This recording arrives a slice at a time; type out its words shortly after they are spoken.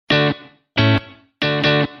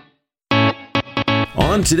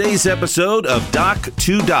On today's episode of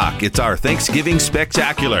Doc2Doc, it's our Thanksgiving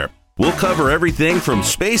Spectacular. We'll cover everything from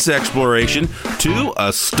space exploration to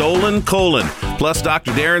a stolen colon. Plus,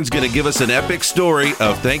 Dr. Darren's going to give us an epic story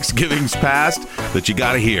of Thanksgiving's past that you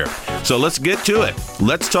got to hear. So let's get to it.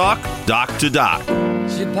 Let's talk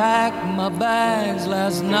Doc2Doc. She packed my bags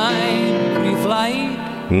last night,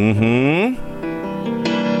 pre-flight.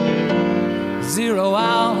 0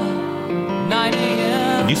 hour, 9 a.m.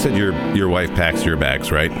 You said your wife packs your bags,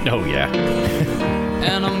 right? Oh, yeah.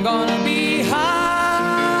 And I'm gonna be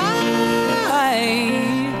high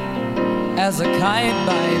as a kite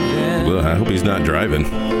by then. Well, I hope he's not driving.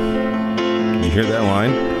 Did you hear that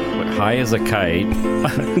line? High as a kite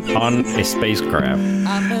on a spacecraft.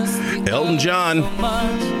 Elton John.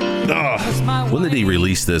 When did he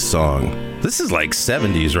release this song? This is like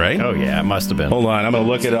 70s, right? Oh, yeah, it must have been. Hold on, I'm going to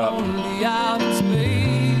look it up.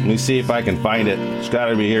 Let me see if I can find it. It's got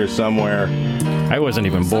to be here somewhere. I wasn't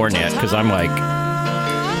even born yet because I'm like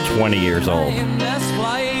 20 years old.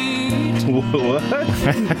 What?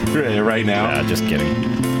 Right now? Just kidding.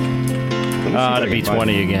 To be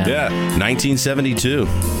 20 again. Yeah, 1972.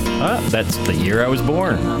 That's the year I was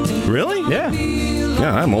born. Really? Yeah.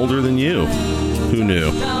 Yeah, I'm older than you. Who knew?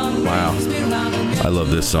 Wow. I love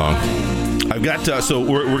this song. I've got, so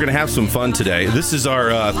we're going to have some fun today. This is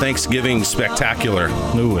our Thanksgiving Spectacular.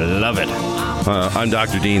 Ooh, I love it. I'm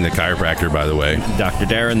Dr. Dean, the chiropractor, by the way. Dr.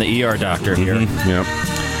 Darren, the ER doctor here. Yep.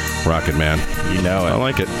 Rocket man. You know it. I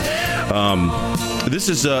like it. This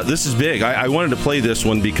is big. I wanted to play this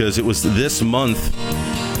one because it was this month,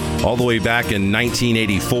 all the way back in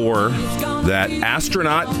 1984, that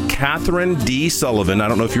astronaut Catherine D. Sullivan, I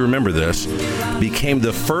don't know if you remember this, became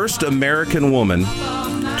the first American woman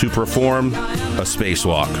to perform a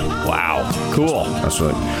spacewalk. Wow. Cool. That's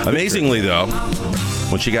right. Amazingly, though,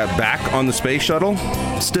 when she got back on the space shuttle,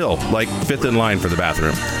 still, like, fifth in line for the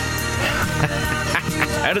bathroom.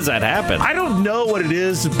 How does that happen? I don't know what it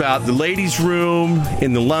is about the ladies' room,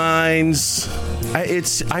 in the lines.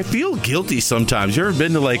 I feel guilty sometimes. You ever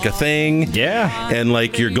been to, like, a thing? Yeah. And,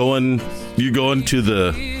 like, you're going to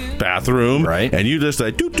the bathroom. Right. And you just,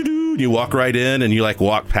 like, doo-doo-doo. You walk right in and you, like,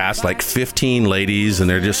 walk past, like, 15 ladies and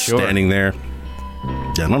they're just standing there.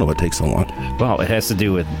 I don't know what takes so long. Well, it has to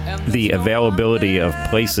do with the availability of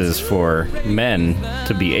places for men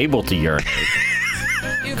to be able to urinate.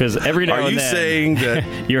 Because every now and then, saying that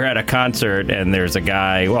you're at a concert and there's a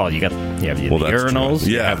guy? Well, you have the urinals,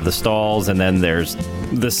 you have the stalls, and then there's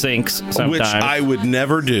the sinks. Sometimes, which I would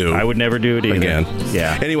never do. I would never do it either. Again.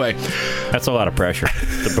 Yeah. Anyway, that's a lot of pressure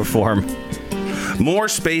to perform. More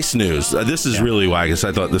space news. This is really why I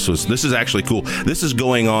thought this is actually cool. This is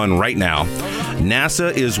going on right now.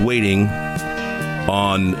 NASA is waiting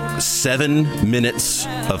on 7 minutes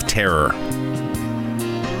of terror.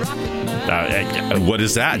 What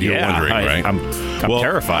is that? You're wondering, right? I'm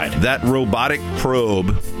terrified. That robotic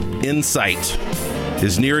probe, InSight,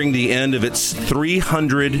 is nearing the end of its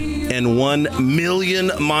 301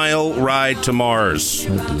 million mile ride to Mars.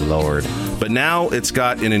 Good Lord. But now it's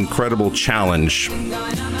got an incredible challenge.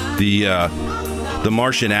 The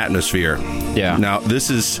Martian atmosphere. Yeah. Now,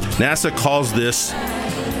 NASA calls this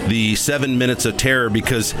the 7 minutes of terror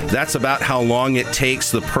because that's about how long it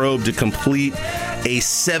takes the probe to complete a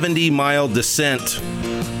 70-mile descent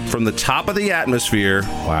from the top of the atmosphere,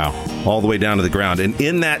 all the way down to the ground. And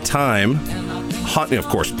in that time, of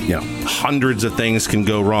course, hundreds of things can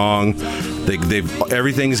go wrong.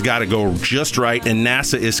 Everything's got to go just right, and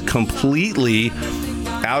NASA is completely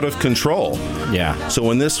out of control. Yeah. So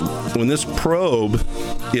when this probe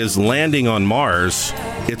is landing on Mars,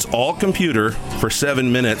 it's all computer for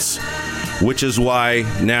 7 minutes, which is why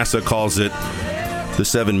NASA calls it the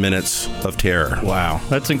 7 minutes of terror. Wow,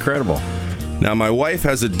 that's incredible. Now, my wife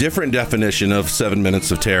has a different definition of 7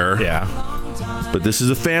 minutes of terror. Yeah. But this is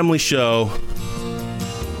a family show,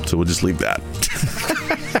 so we'll just leave that.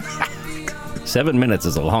 7 minutes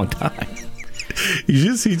is a long time.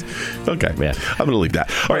 Okay, man. I'm going to leave that.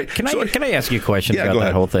 All right. Can I ask you a question about that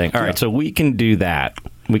ahead. whole thing? All right, so we can do that.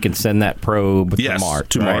 We can send that probe to Mars.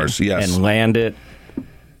 To Mars, yes. And land it.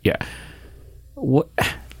 Yeah. What?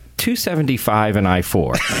 275 and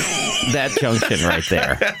I-4. That junction right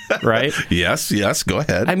there, right? Yes, go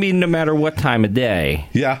ahead. I mean, no matter what time of day.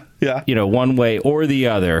 Yeah. One way or the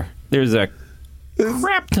other, there's a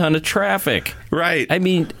crap ton of traffic. Right. I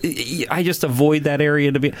mean, I just avoid that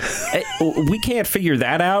area to be. We can't figure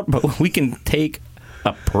that out, but we can take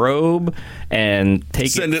a probe and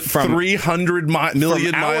send it from 300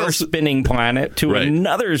 million from miles our spinning planet to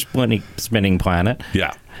another spinning planet.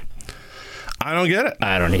 Yeah. I don't get it.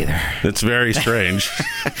 I don't either. It's very strange.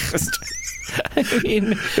 I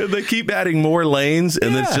mean, they keep adding more lanes,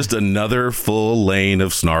 and it's just another full lane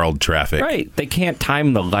of snarled traffic. Right. They can't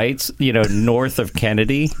time the lights, north of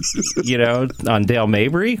Kennedy, on Dale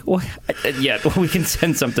Mabry. Well, we can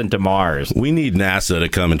send something to Mars. We need NASA to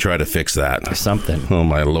come and try to fix that. Something. Oh,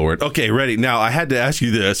 my Lord. Okay, ready. Now, I had to ask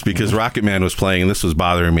you this because Rocket Man was playing, and this was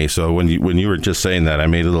bothering me. So when you were just saying that, I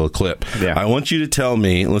made a little clip. Yeah. I want you to tell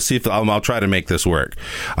me, let's see if I'll try to make this work.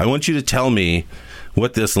 I want you to tell me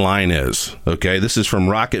what this line is. Okay, this is from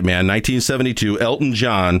Rocket Man, 1972, Elton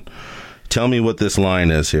John. Tell me what this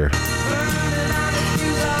line is here.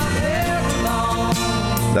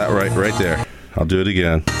 That right there. I'll do it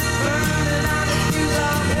again.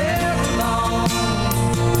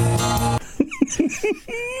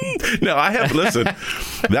 No, listen,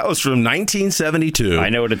 that was from 1972. I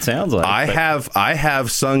know what it sounds like. I have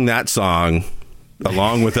sung that song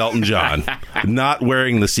along with Elton John, not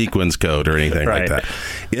wearing the sequence coat or anything like that.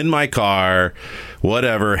 In my car,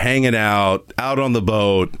 whatever, hanging out on the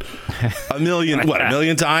boat, a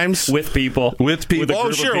million times? With people. With people.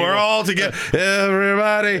 Oh, sure, we're all together.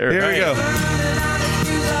 Everybody, here we go.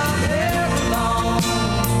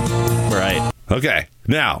 Right. Okay,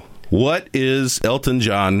 now, what is Elton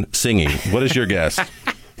John singing? What is your guess?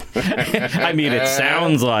 I mean, it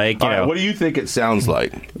sounds like, right, what do you think it sounds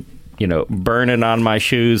like? Burning on my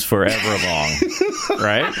shoes forever long,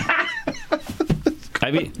 right? I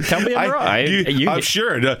mean, tell me I'm wrong. I'm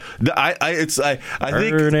sure. I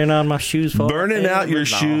think burning on my shoes. Burning out your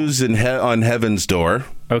shoes on Heaven's Door.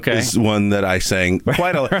 Okay, is one that I sang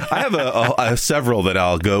quite a lot. I have several that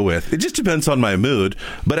I'll go with. It just depends on my mood.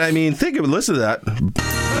 But I mean, listen to that.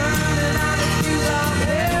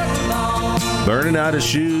 Burning out his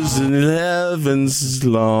shoes in heaven's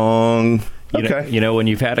long. Okay. When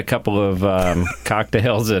you've had a couple of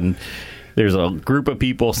cocktails and there's a group of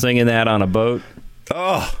people singing that on a boat.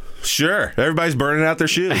 Oh, sure. Everybody's burning out their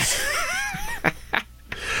shoes.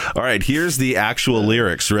 All right, here's the actual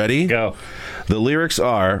lyrics. Ready? Go. The lyrics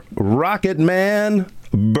are, Rocket Man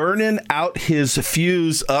burning out his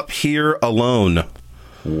fuse up here alone.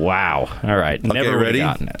 Wow. All right. Okay, Never ready?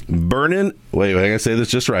 Gotten it. Wait, I gotta say this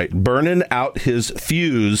just right. Burning out his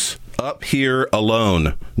fuse up here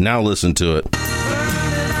alone. Now listen to it.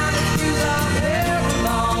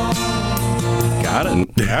 Got it.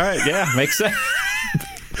 All right. Yeah, makes sense.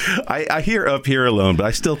 I hear up here alone, but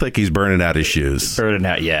I still think he's burning out his shoes. Burning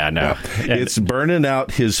out, yeah, no. It's burning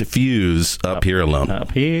out his fuse up here alone.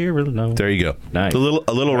 Up here alone. There you go. Nice. A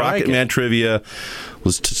little Rocket Man trivia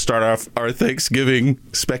was to start off our Thanksgiving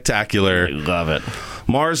spectacular. I love it.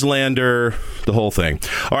 Mars lander, the whole thing.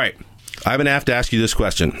 All right, I'm going to have to ask you this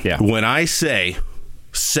question. Yeah. When I say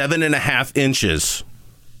 7.5 inches,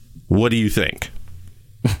 what do you think?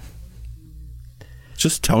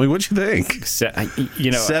 Just tell me what you think.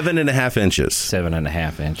 7.5 inches.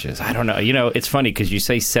 7.5 inches. I don't know. It's funny because you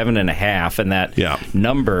say 7.5, and that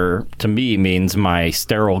number to me means my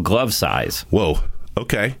sterile glove size. Whoa.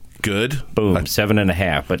 Okay. Good. Boom.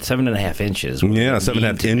 7.5, but 7.5 inches. Yeah,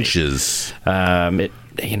 7.5 inches.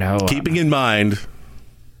 Keeping in mind,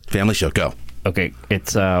 family show. Go. Okay,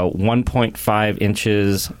 it's 1.5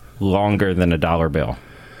 inches longer than a dollar bill.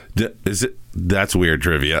 Is it? That's weird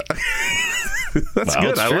trivia. That's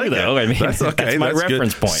good. I like that. I mean, that's okay. That's my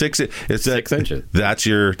reference point. 6 inches. That's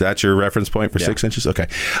your reference point for 6 inches. Okay.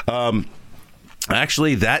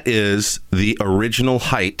 Actually, that is the original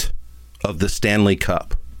height of the Stanley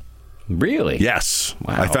Cup. Really? Yes.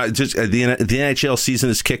 Wow. I thought just the NHL season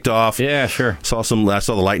is kicked off. Yeah, sure. I saw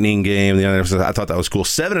the Lightning game. I thought that was cool.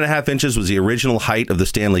 7.5 inches was the original height of the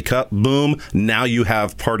Stanley Cup. Boom. Now you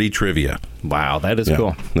have party trivia. Wow, that is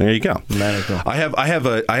cool. There you go. That is cool.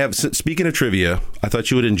 I have. Speaking of trivia, I thought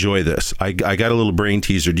you would enjoy this. I got a little brain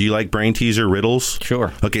teaser. Do you like brain teaser riddles?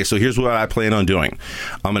 Sure. Okay, so here's what I plan on doing.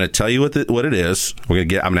 I'm going to tell you what it is. I'm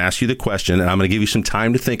going to ask you the question, and I'm going to give you some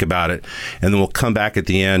time to think about it, and then we'll come back at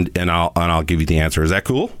the end, and I'll give you the answer. Is that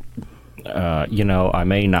cool? I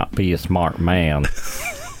may not be a smart man,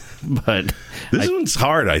 but this one's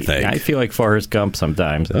hard. I think I feel like Forrest Gump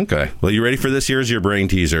sometimes. Okay. Well, you ready for this? Here's your brain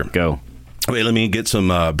teaser. Go. Wait, let me get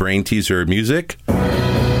some brain teaser music.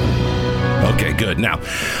 Okay, good. Now,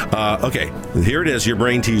 okay, here it is, your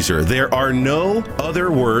brain teaser. There are no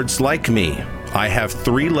other words like me. I have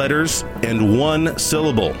 3 letters and 1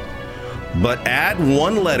 syllable. But add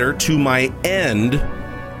 1 letter to my end,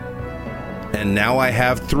 and now I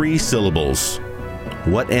have 3 syllables.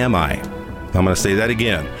 What am I? I'm going to say that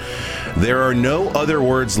again. There are no other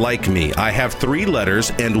words like me. I have 3 letters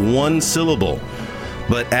and 1 syllable.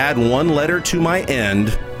 But add 1 letter to my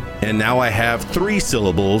end, and now I have 3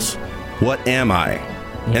 syllables. What am I?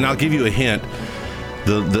 And I'll give you a hint.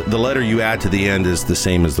 the letter you add to the end is the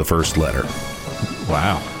same as the first letter.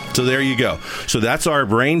 Wow. So there you go. So that's our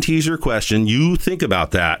brain teaser question. You think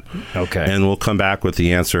about that. Okay. And we'll come back with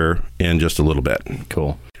the answer in just a little bit.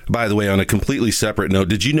 Cool. By the way, on a completely separate note,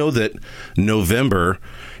 did you know that November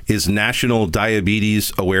is National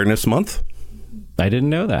Diabetes Awareness Month? I didn't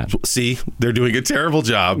know that. See, they're doing a terrible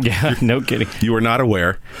job. Yeah, no kidding. You were not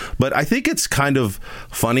aware. But I think it's kind of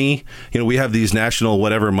funny. You know, we have these national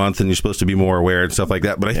whatever month and you're supposed to be more aware and stuff like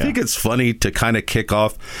that. But I think it's funny to kind of kick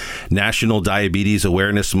off National Diabetes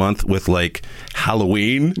Awareness Month with like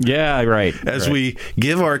Halloween. Yeah, right. As we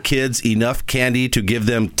give our kids enough candy to give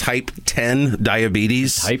them type 10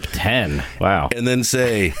 diabetes. Type 10. Wow. And then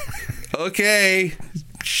say, okay,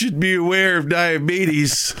 should be aware of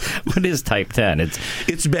diabetes. What is type 10?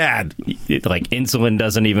 It's bad. Like insulin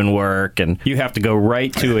doesn't even work, and you have to go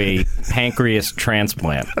right to a pancreas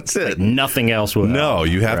transplant. That's it. Like nothing else will No, help,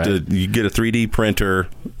 you have to. You get a 3D printer.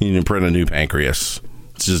 You can print a new pancreas.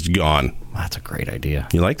 It's just gone. That's a great idea.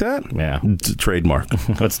 You like that? Yeah. It's a trademark.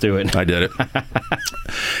 Let's do it. I did it.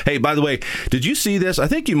 Hey, by the way, did you see this? I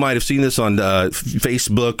think you might have seen this on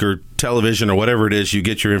Facebook or television or whatever it is you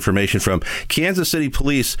get your information from. Kansas City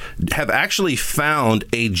police have actually found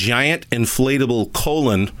a giant inflatable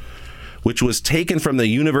colon which was taken from the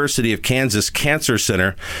University of Kansas Cancer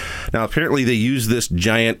Center. Now, apparently they use this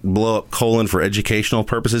giant blow-up colon for educational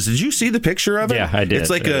purposes. Did you see the picture of it? Yeah, I did.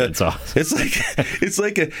 It's like it's awesome. It's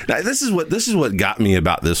like a. Now, this is what got me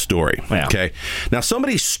about this story. Yeah. Okay, now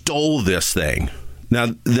somebody stole this thing.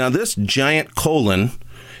 Now this giant colon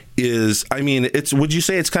is, I mean, it's, would you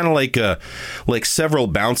say it's kind of like several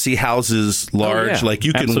bouncy houses large? Oh, yeah. Like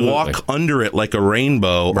you can Absolutely. walk under it like a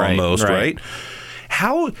rainbow almost, right?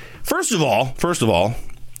 How, first of all,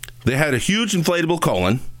 they had a huge inflatable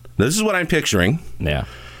colon. This is what I'm picturing. Yeah.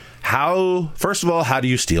 First of all, how do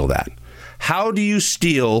you steal that? How do you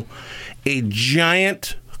steal a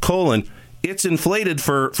giant colon? It's inflated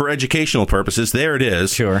for educational purposes. There it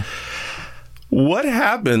is. Sure. What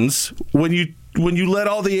happens when you let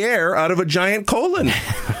all the air out of a giant colon?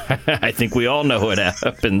 I think we all know what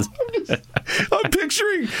happens. I'm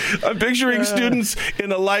picturing students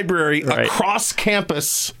in a library across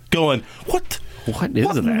campus going, What is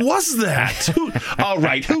that? What was that? All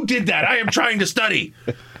right, who did that? I am trying to study.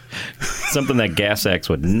 Something that Gas X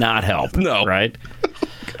would not help. No. Right?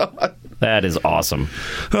 God. That is awesome.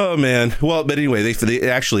 Oh, man. Well, but anyway, they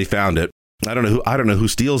actually found it. I don't know who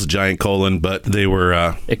steals a giant colon, but they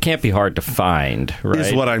were. It can't be hard to find, right?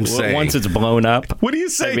 Is what I'm saying. Once it's blown up. What do you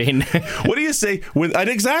say? I mean, what do you say when?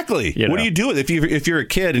 Exactly. What do you do if you're a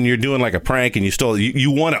kid and you're doing like a prank and you stole? You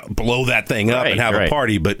want to blow that thing up and have a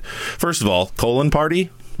party, but first of all, colon party.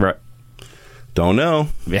 Right. Don't know.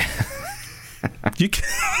 Yeah.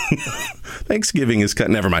 Thanksgiving is cut.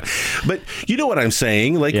 Never mind. But you know what I'm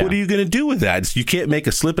saying? Like, what are you going to do with that? You can't make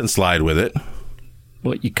a slip and slide with it.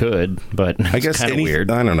 Well, you could, but I guess kind of weird.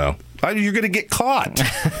 I don't know. You're going to get caught.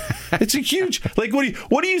 It's a huge. Like,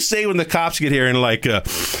 what do you say when the cops get here and like,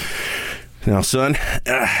 now, son,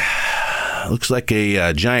 looks like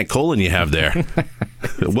a giant colon you have there.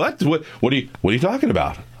 What are you talking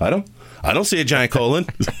about? I don't see a giant colon.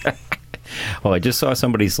 Well, I just saw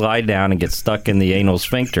somebody slide down and get stuck in the anal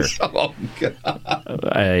sphincter. Oh, God.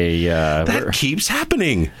 That keeps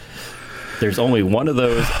happening. There's only one of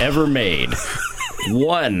those ever made.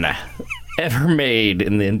 One ever made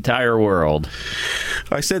in the entire world.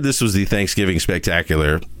 I said this was the Thanksgiving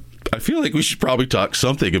Spectacular. I feel like we should probably talk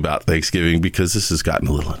something about Thanksgiving because this has gotten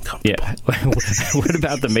a little uncomfortable. Yeah. What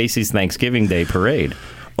about the Macy's Thanksgiving Day Parade?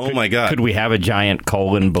 Oh, my God. Could we have a giant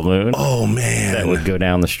colon balloon? Oh, man. That would go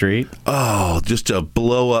down the street? Oh, just a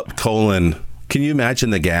blow-up colon. Can you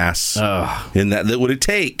imagine the gas in that would it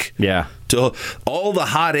take? Yeah. To all the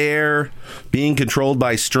hot air being controlled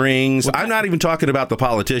by strings. I'm not even talking about the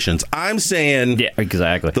politicians. I'm saying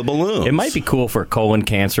exactly. The balloons. It might be cool for colon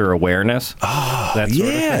cancer awareness. Oh, that sort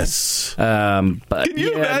yes. of thing. But can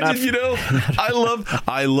you imagine?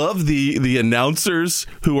 I love the announcers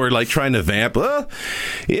who are like trying to vamp. Oh,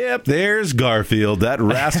 yep, there's Garfield, that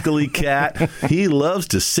rascally cat. He loves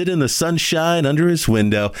to sit in the sunshine under his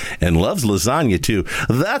window and loves lasagna too.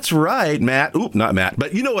 That's right, Matt. Oop, not Matt,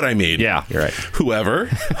 but you know what I mean. Yeah, you're right. Whoever.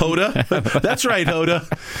 Hoda. That's right, Hoda.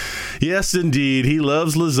 Yes, indeed. He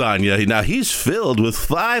loves lasagna. Now, he's filled with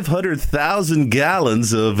 500,000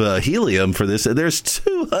 gallons of helium for this. There's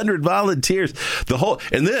 200 volunteers.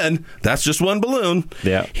 And then, that's just one balloon.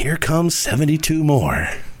 Yeah. Here comes 72 more.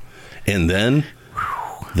 And then,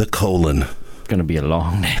 the colon. It's going to be a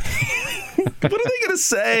long day. What are they going to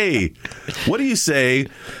say? What do you say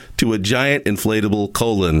to a giant inflatable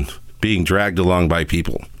colon being dragged along by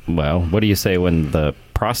people? Well, what do you say when the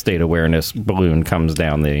prostate awareness balloon comes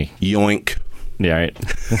down the... Yoink. Yeah, right.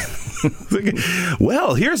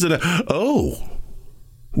 Well, here's an...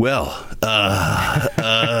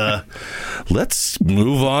 let's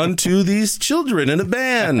move on to these children in a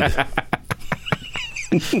band.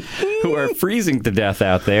 Who are freezing to death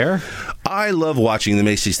out there. I love watching the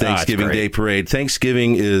Macy's Thanksgiving Day Parade.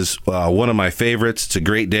 Thanksgiving is one of my favorites. It's a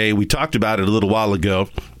great day. We talked about it a little while ago.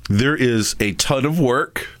 There is a ton of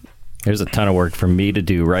work. There's a ton of work for me to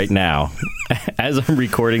do right now. As I'm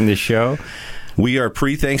recording this show. We are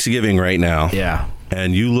pre-Thanksgiving right now. Yeah.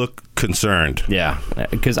 And you look concerned. Yeah.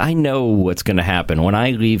 Because I know what's going to happen. When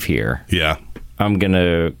I leave here, I'm going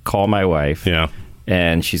to call my wife. Yeah.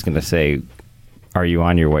 And she's going to say, "Are you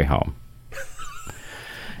on your way home?"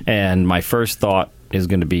 And my first thought is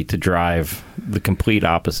going to be to drive the complete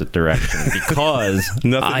opposite direction because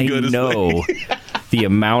I know the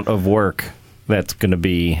amount of work that's going to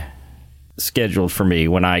be scheduled for me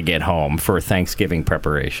when I get home for Thanksgiving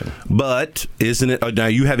preparation. But isn't it now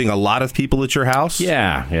you having a lot of people at your house?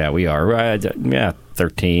 Yeah, we are.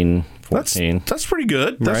 13, 14. That's pretty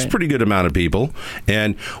good. That's a pretty good amount of people.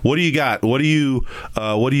 And what do you got? What do you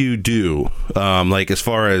do? Like as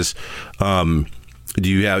far as do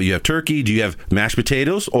you have turkey? Do you have mashed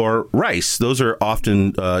potatoes or rice? Those are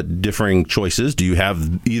often differing choices. Do you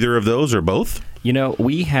have either of those or both? You know,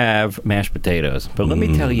 we have mashed potatoes, but let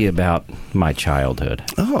me tell you about my childhood.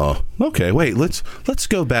 Oh, okay. Wait, let's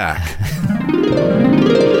go back.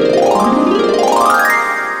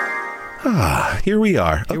 Here we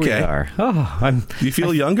are. Okay. Here we are. Oh, you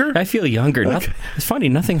feel younger? I feel younger. Okay. It's funny.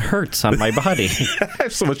 Nothing hurts on my body. I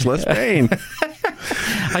have so much less pain.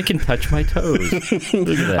 I can touch my toes.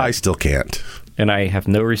 Look at that. I still can't. And I have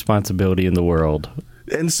no responsibility in the world.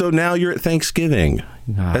 And so now you're at Thanksgiving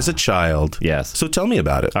as a child. Yes. So tell me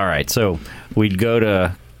about it. All right. So we'd go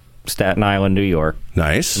to Staten Island, New York.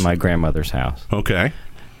 Nice. To my grandmother's house. Okay.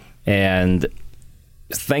 And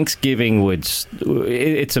Thanksgiving it's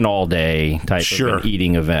an all-day type of an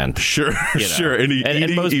eating event. Sure.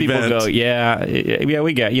 And most people go,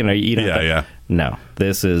 we got, eat on Yeah. No,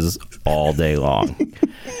 this is all day long.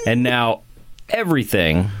 And now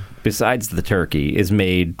everything besides the turkey is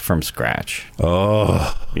made from scratch.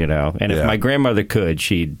 Oh. And if my grandmother could,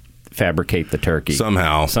 she'd fabricate the turkey.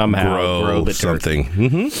 Somehow grow the turkey. Something.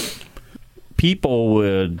 Mm-hmm.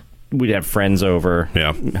 We'd have friends over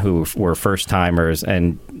who were first-timers,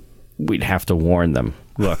 and we'd have to warn them,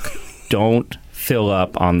 look, don't fill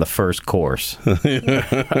up on the first course,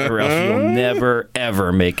 or else you'll never,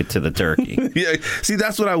 ever make it to the turkey. Yeah, see,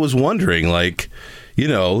 that's what I was wondering, like,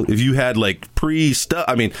 if you had, like, pre-stuff.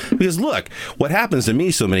 I mean, because, look, what happens to me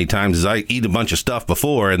so many times is I eat a bunch of stuff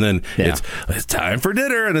before, and then it's time for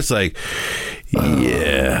dinner, and it's like,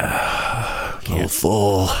 a little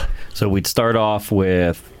full. So we'd start off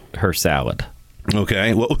with her salad.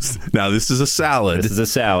 Okay. Now this is a salad. This is a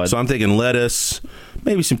salad. So I'm thinking lettuce,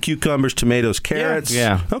 maybe some cucumbers, tomatoes, carrots.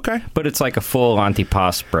 Yeah. Okay. But it's like a full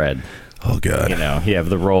antipasto spread. Oh, God. You have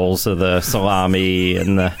the rolls of the salami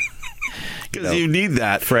and the... Because you need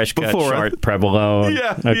that. Fresh cut short provolone.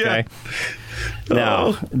 Yeah. Okay. Yeah.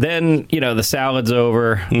 Now, then, the salad's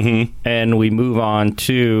over, and we move on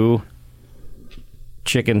to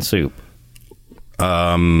chicken soup.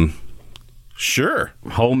 Sure.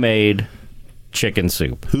 Homemade chicken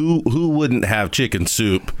soup. Who wouldn't have chicken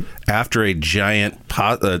soup after a giant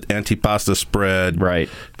antipasta spread? Right.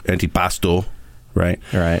 Antipasto, right?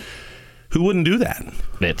 Right. Who wouldn't do that?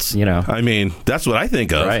 It's, I mean, that's what I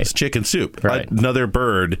think of. Right. It's chicken soup. Right. Another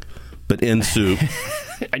bird, but in soup.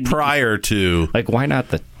 Prior to... Like, why not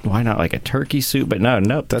like a turkey soup? But no,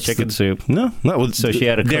 that's chicken soup. No. So she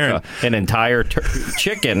had to cook an entire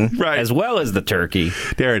chicken as well as the turkey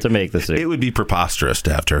to make the soup. It would be preposterous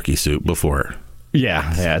to have turkey soup before.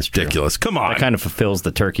 Yeah, it's ridiculous. True. Come on. That kind of fulfills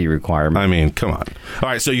the turkey requirement. I mean, come on. All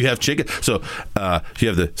right, so you have chicken. So you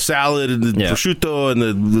have the salad and the prosciutto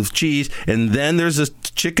and the cheese, and then there's a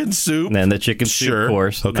chicken soup. And then the chicken soup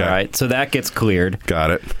course. Okay. All right, so that gets cleared.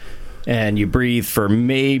 Got it. And you breathe for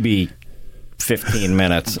maybe 15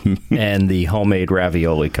 minutes, and the homemade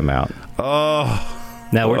ravioli come out. Oh.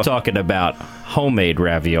 Now, we're talking about homemade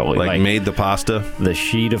ravioli. Like made the pasta? The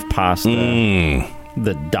sheet of pasta.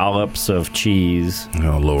 The dollops of cheese.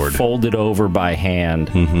 Oh, Lord. Folded over by hand.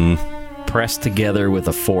 Pressed together with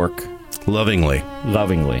a fork. Lovingly.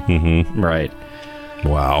 Right.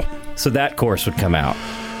 Wow. So that course would come out.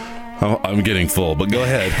 Oh, I'm getting full, but go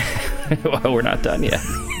ahead. Well, we're not done yet.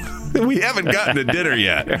 We haven't gotten to dinner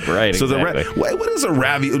yet. Right, so exactly. What is a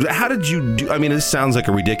ravioli? How did you do? I mean, this sounds like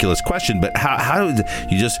a ridiculous question, but how did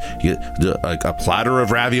you just get a platter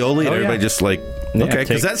of ravioli and everybody just like Yeah, okay,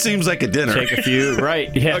 because that seems like a dinner. Take a few,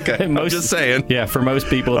 right? Yeah. Okay, I'm just saying. Yeah, for most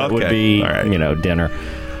people, it would be, dinner.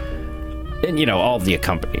 And, all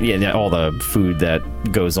the all the food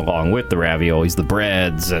that goes along with the raviolis, the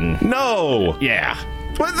breads, and... No! Yeah.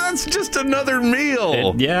 But that's just another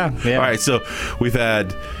meal. Yeah. All right, so we've had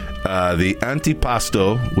the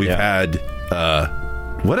antipasto. We've had...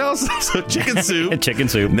 what else? So chicken soup. Chicken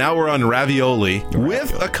soup. Now we're on ravioli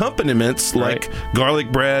with accompaniments like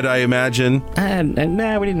garlic bread, I imagine. And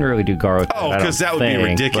we didn't really do garlic bread. Oh, because that would be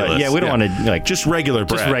ridiculous. Yeah, we don't want to just regular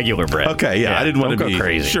bread. Just regular bread. Okay, I didn't want to be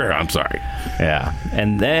crazy. Sure, I'm sorry. Yeah,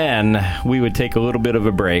 and then we would take a little bit of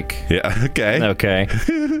a break. Yeah. Okay.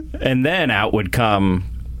 And then out would come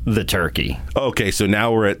the turkey. Okay, so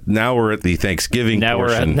now we're at the Thanksgiving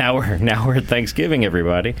portion. Now we're at Thanksgiving,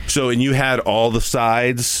 everybody. So, and you had all the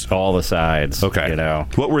sides? All the sides. Okay.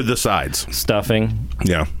 What were the sides? Stuffing.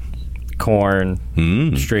 Yeah. Corn.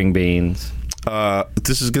 String beans.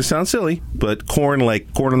 This is going to sound silly, but corn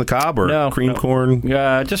like corn on the cob or cream corn?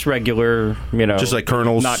 Just regular, Just like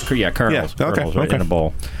kernels? Kernels. Yeah. Kernels right in a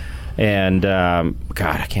bowl. And God,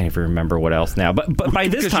 I can't even remember what else now. But by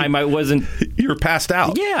this time, I wasn't. You were passed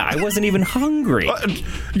out. Yeah, I wasn't even hungry.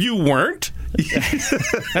 You weren't?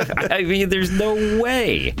 I mean, there's no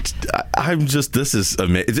way. I'm just. This is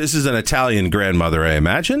amazing. This is an Italian grandmother, I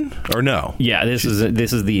imagine, or no? Yeah, this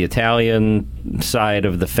is the Italian side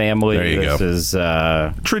of the family. There you go. This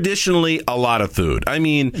is traditionally a lot of food. I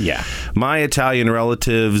mean, my Italian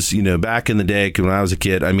relatives, back in the day when I was a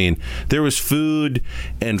kid, I mean, there was food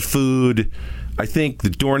and food. I think the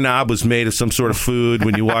doorknob was made of some sort of food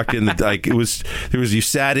when you walked in. You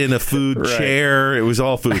sat in a food chair. It was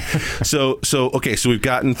all food. So we've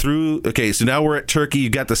gotten through. Okay, so now we're at turkey. You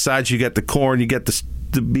got the sides. You got the corn. You got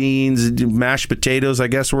the beans, mashed potatoes. I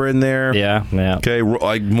guess were in there. Yeah. Okay,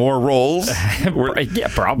 like more rolls. Yeah,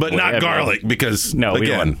 probably, but not garlic because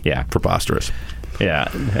again, preposterous.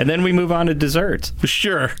 Yeah, and then we move on to desserts.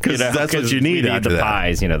 Sure, because that's what you need. The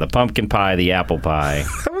pies, the pumpkin pie, the apple pie.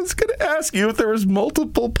 I was going to ask you if there was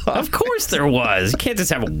multiple pies. Of course there was. You can't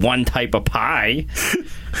just have one type of pie.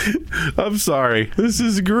 I'm sorry. This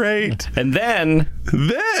is great. And then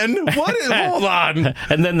what is? Hold on.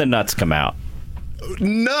 And then the nuts come out.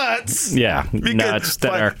 Nuts? Yeah, nuts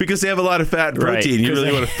because they have a lot of fat and protein. You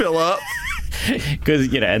really want to fill up.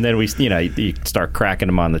 Because and then we you start cracking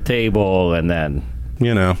them on the table, and then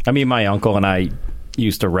I mean, my uncle and I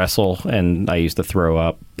used to wrestle, and I used to throw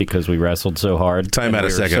up because we wrestled so hard. Time out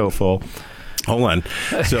a second. So full. Hold on.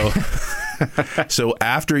 So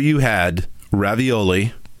after you had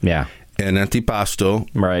ravioli, and antipasto,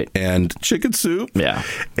 and chicken soup,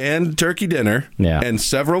 and turkey dinner, and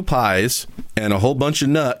several pies, and a whole bunch of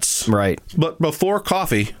nuts, but before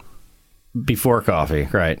coffee. Before coffee,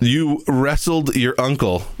 right? You wrestled your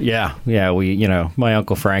uncle. Yeah. We, my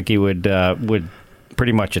Uncle Frankie would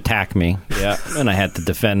pretty much attack me. Yeah, and I had to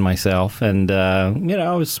defend myself. And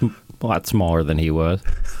I was a lot smaller than he was.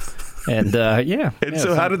 And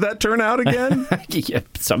so how did that turn out again?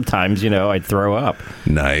 Sometimes, I'd throw up.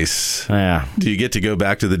 Nice. Yeah. Do you get to go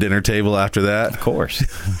back to the dinner table after that? Of course.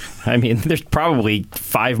 I mean, there's probably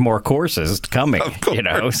 5 more courses coming,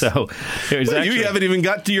 so it was you haven't even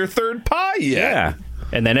got to your third pie yet. Yeah.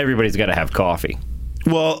 And then everybody's got to have coffee.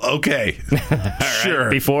 Well, okay. Sure.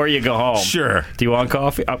 Before you go home. Sure. Do you want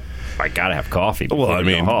coffee? I got to have coffee before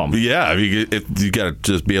you go home. Yeah. If you got to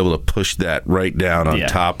just be able to push that right down on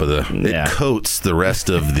top of it coats the rest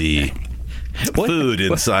of the food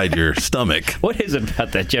inside your stomach. What is it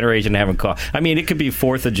about that generation having coffee? I mean, it could be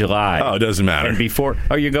 4th of July. Oh, it doesn't matter. And before,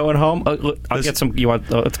 you're going home? I'll get some.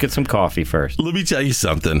 Let's get some coffee first. Let me tell you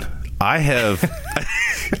something. I have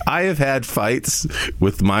had fights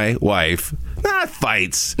with my wife. Not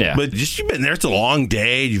fights, but just you've been there. It's a long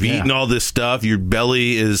day. You've eaten all this stuff. Your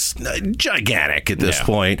belly is gigantic at this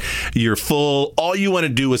point. You're full. All you want to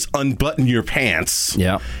do is unbutton your pants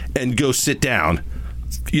and go sit down.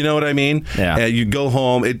 You know what I mean? Yeah. You go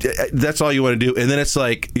home. That's all you want to do. And then it's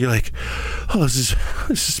like, you're like, oh, this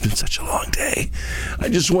has been such a long day. I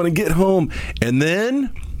just want to get home. And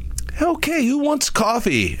then, okay, who wants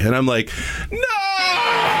coffee? And I'm like, no!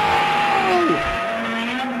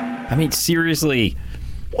 I mean, seriously.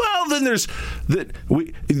 Well, then there's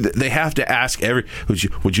they have to ask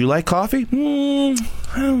would you like coffee? I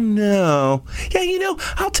don't know. Yeah,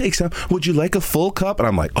 I'll take some. Would you like a full cup? And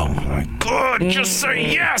I'm like, oh my God, just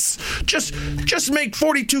say yes. Just make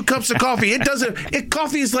 42 cups of coffee.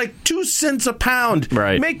 Coffee is like 2 cents a pound.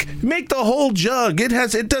 Right. Make the whole jug.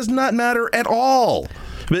 It does not matter at all.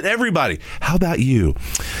 But everybody, how about you?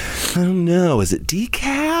 I don't know. Is it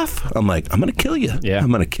decaf? I'm like, I'm going to kill you. Yeah. I'm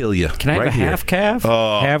going to kill you. Can I have a half calf?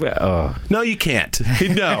 No, you can't.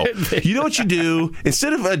 No. You know what you do?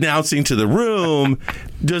 Instead of announcing to the room,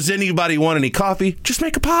 does anybody want any coffee? Just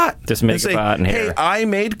make a pot. Just make a pot in here. Hey, I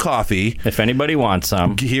made coffee. If anybody wants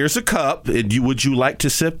some. Here's a cup. Would you like to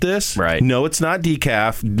sip this? Right. No, it's not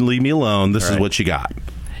decaf. Leave me alone. This is what you got.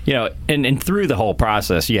 You know, and through the whole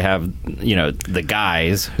process, you have, the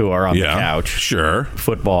guys who are on the couch. Sure.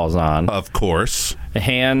 Football's on. Of course. A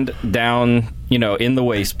hand down, in the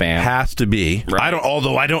waistband. Has to be. Right.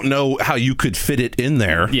 Although I don't know how you could fit it in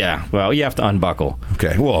there. Yeah. Well, you have to unbuckle.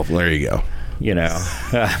 Okay. Well, there you go.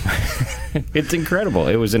 It's incredible.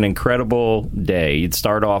 It was an incredible day. You'd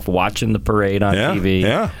start off watching the parade on TV.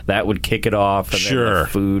 Yeah. That would kick it off. And then the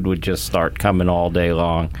food would just start coming all day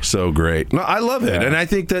long. So great. No, I love it. And I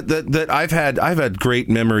think that I've had great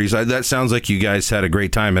memories. That sounds like you guys had a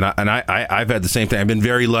great time. And I've had the same thing. I've been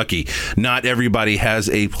very lucky. Not everybody has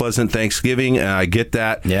a pleasant Thanksgiving, and I get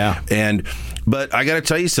that. Yeah. But I got to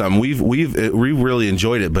tell you something. We've really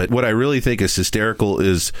enjoyed it. But what I really think is hysterical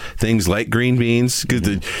is things like green beans,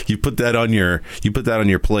 because you put that on your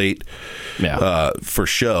plate, for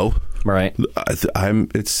show. Right.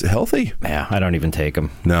 It's healthy. Yeah, I don't even take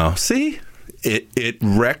them. No, see, it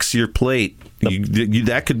wrecks your plate.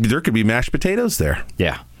 There could be mashed potatoes there.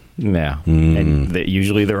 Yeah. And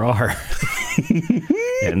usually there are,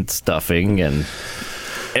 and stuffing and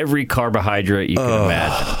every carbohydrate you can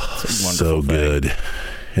imagine. It's a wonderful so good. thing.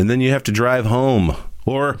 And then you have to drive home.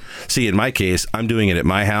 Or, see, in my case, I'm doing it at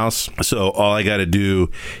my house. So all I got to do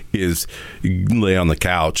is lay on the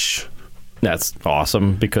couch. That's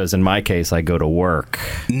awesome, because in my case, I go to work.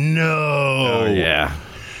 No. Oh, yeah.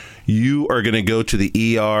 You are going to go to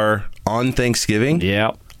the ER on Thanksgiving?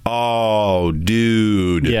 Yeah. Oh,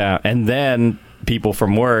 dude. Yeah, and then people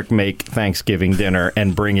from work make Thanksgiving dinner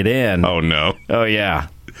and bring it in. Oh, no. Oh, yeah.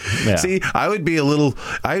 See, I would be a little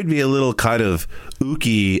kind of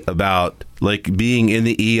ooky about like being in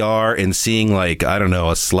the ER and seeing like, I don't know,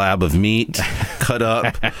 a slab of meat cut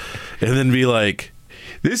up and then be like,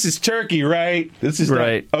 this is turkey, right? This is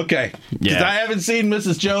right. Okay. Because I haven't seen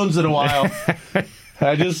Mrs. Jones in a while.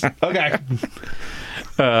 Okay.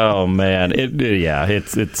 Oh man.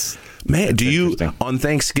 It's man, do you on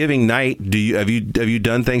Thanksgiving night? Have you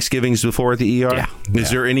done Thanksgivings before at the ER? Yeah. Is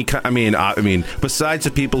there any? I mean, besides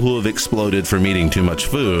the people who have exploded from eating too much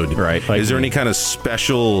food, right? Is there any kind of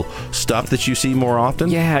special stuff that you see more often?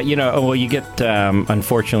 Yeah, you get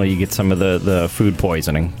unfortunately you get some of the food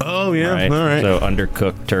poisoning. Oh yeah, right? All right. So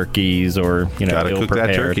undercooked turkeys or gotta cook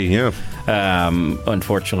that turkey. Yeah.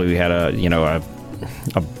 Unfortunately, we had a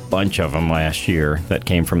bunch of them last year that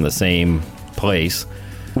came from the same place.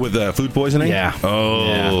 With food poisoning? Yeah.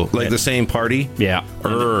 Oh, like the same party? Yeah.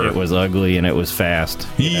 It was ugly and it was fast.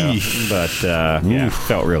 But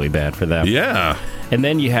felt really bad for them. Yeah. And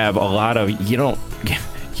then you have a lot of you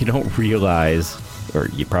don't realize, or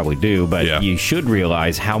you probably do, but you should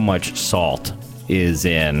realize how much salt is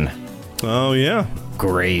in. Oh yeah.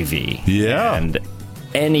 Gravy. Yeah. And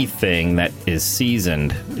anything that is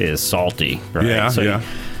seasoned is salty. Right? Yeah.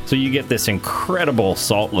 So you get this incredible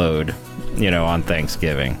salt load, on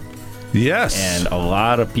Thanksgiving. Yes. And a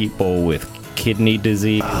lot of people with kidney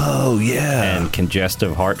disease. Oh, yeah. And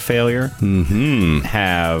congestive heart failure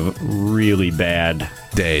have really bad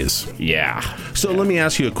days. Yeah. So let me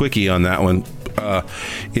ask you a quickie on that one.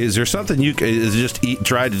 Is there something is it just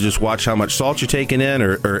try to just watch how much salt you're taking in,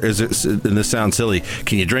 or is it, and this sounds silly,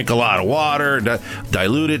 can you drink a lot of water,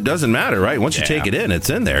 dilute it? Doesn't matter, right? Once you take it in, it's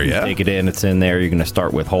in there, yeah? Take it in, it's in there. You're going to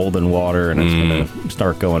start withholding water, and it's going to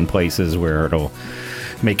start going places where it'll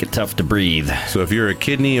make it tough to breathe. So if you're a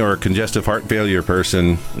kidney or a congestive heart failure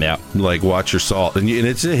person, like watch your salt, and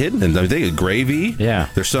it's hidden. And I think gravy. Yeah,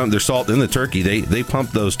 there's salt in the turkey. They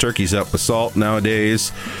pump those turkeys up with salt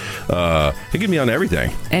nowadays. It can be on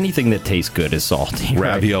everything. Anything that tastes good is salty.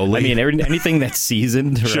 Ravioli. Right? I mean, anything that's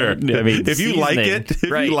seasoned. Right? Sure. I mean, if you like it,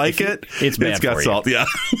 it's bad. It's got for salt. You. Yeah.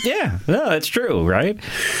 Yeah. No, that's true. Right.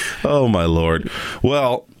 Oh my Lord.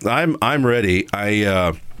 Well, I'm ready.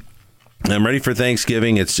 I'm ready for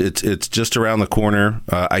Thanksgiving. It's just around the corner.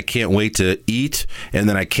 I can't wait to eat, and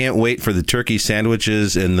then I can't wait for the turkey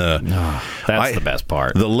sandwiches and that's the best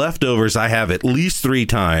part. The leftovers I have at least 3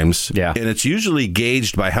 times. Yeah, and it's usually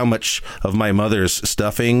gauged by how much of my mother's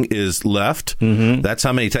stuffing is left. Mm-hmm. That's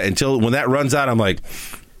how many times until when that runs out. I'm like,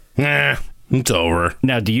 nah. It's over.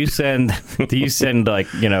 Now, do you send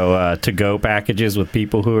like, to-go packages with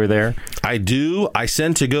people who are there? I do. I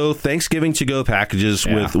send Thanksgiving to-go packages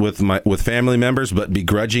with family members, but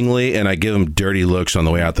begrudgingly, and I give them dirty looks on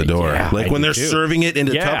the way out the door. Yeah, like when they're serving it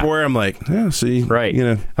into Tupperware, I'm like, see, right.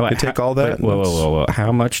 I take all that. Whoa.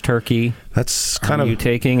 How much turkey that's kind are you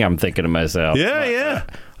taking? I'm thinking to myself. Yeah.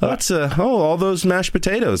 That's all those mashed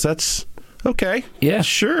potatoes. That's okay. Yeah.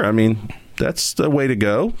 Sure. I mean, that's the way to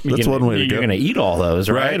go. That's one way to go. You're going to eat all those,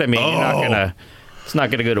 right? I mean, it's not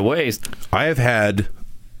going to go to waste. I have had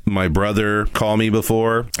my brother call me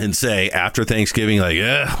before and say after Thanksgiving, like,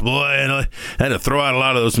 yeah, boy, I had to throw out a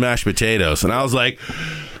lot of those mashed potatoes. And I was like,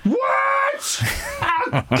 what?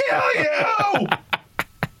 I'll kill you.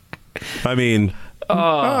 I mean,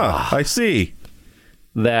 I see.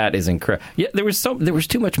 That is incredible. Yeah, there was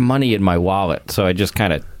too much money in my wallet, so I just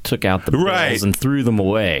kind of took out the bills and threw them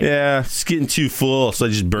away. Yeah, it's getting too full, so I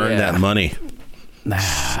just burned that money.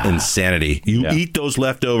 Insanity. You eat those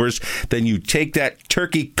leftovers, then you take that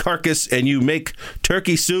turkey carcass and you make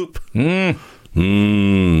turkey soup. Turkey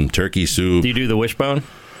soup. Do you do the wishbone?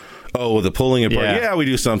 Oh, the pulling apart. Yeah, we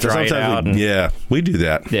do sometimes. We do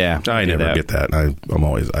that. Yeah, I never get that.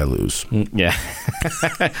 I lose. Yeah,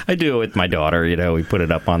 I do it with my daughter. We put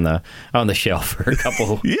it up on the shelf for a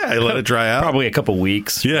couple. I let it dry out. Probably a couple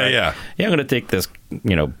weeks. Yeah, right? yeah. I'm going to take this,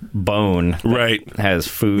 bone. That has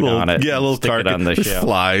food on it. Yeah, a little carcass on the shelf.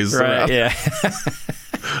 Flies. Right. Around. Yeah.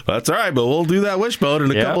 That's all right, but we'll do that wishbone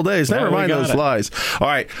in a couple days. Never mind those flies. All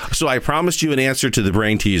right, so I promised you an answer to the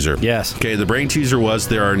brain teaser. Yes. Okay, the brain teaser was,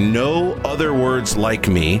 there are no other words like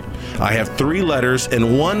me. I have 3 letters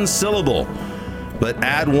and 1 syllable, but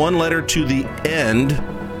add 1 letter to the end,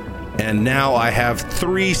 and now I have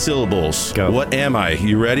 3 syllables. Go. What am I?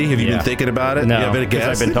 You ready? Have you been thinking about it? No, because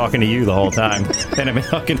I've been talking to you the whole time, and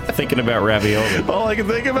I've been thinking about ravioli. All I can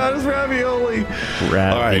think about is ravioli.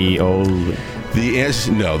 Ravioli. Right. The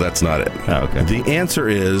answer, no, that's not it. Oh, okay. The answer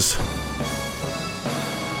is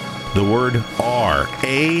the word are.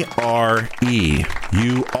 A-R-E.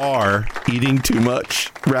 You are eating too much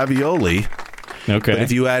ravioli. Okay. But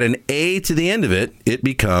if you add an A to the end of it, it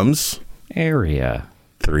becomes... area.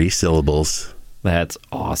 3 syllables. That's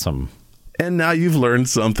awesome. And now you've learned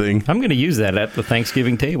something. I'm going to use that at the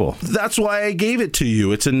Thanksgiving table. That's why I gave it to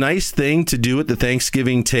you. It's a nice thing to do at the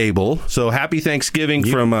Thanksgiving table. So happy Thanksgiving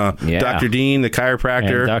from Dr. Dean, the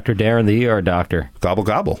chiropractor. And Dr. Darren, the ER doctor. Gobble,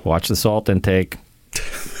 gobble. Watch the salt intake.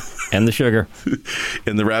 And the sugar.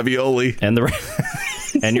 And the ravioli. And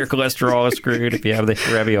and your cholesterol is screwed if you have the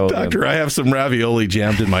ravioli. Doctor, I have some ravioli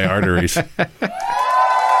jammed in my arteries.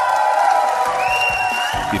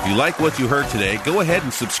 If you like what you heard today, go ahead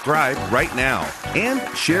and subscribe right now and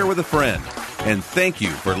share with a friend. And thank you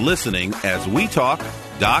for listening as we talk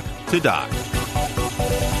Doc to Doc.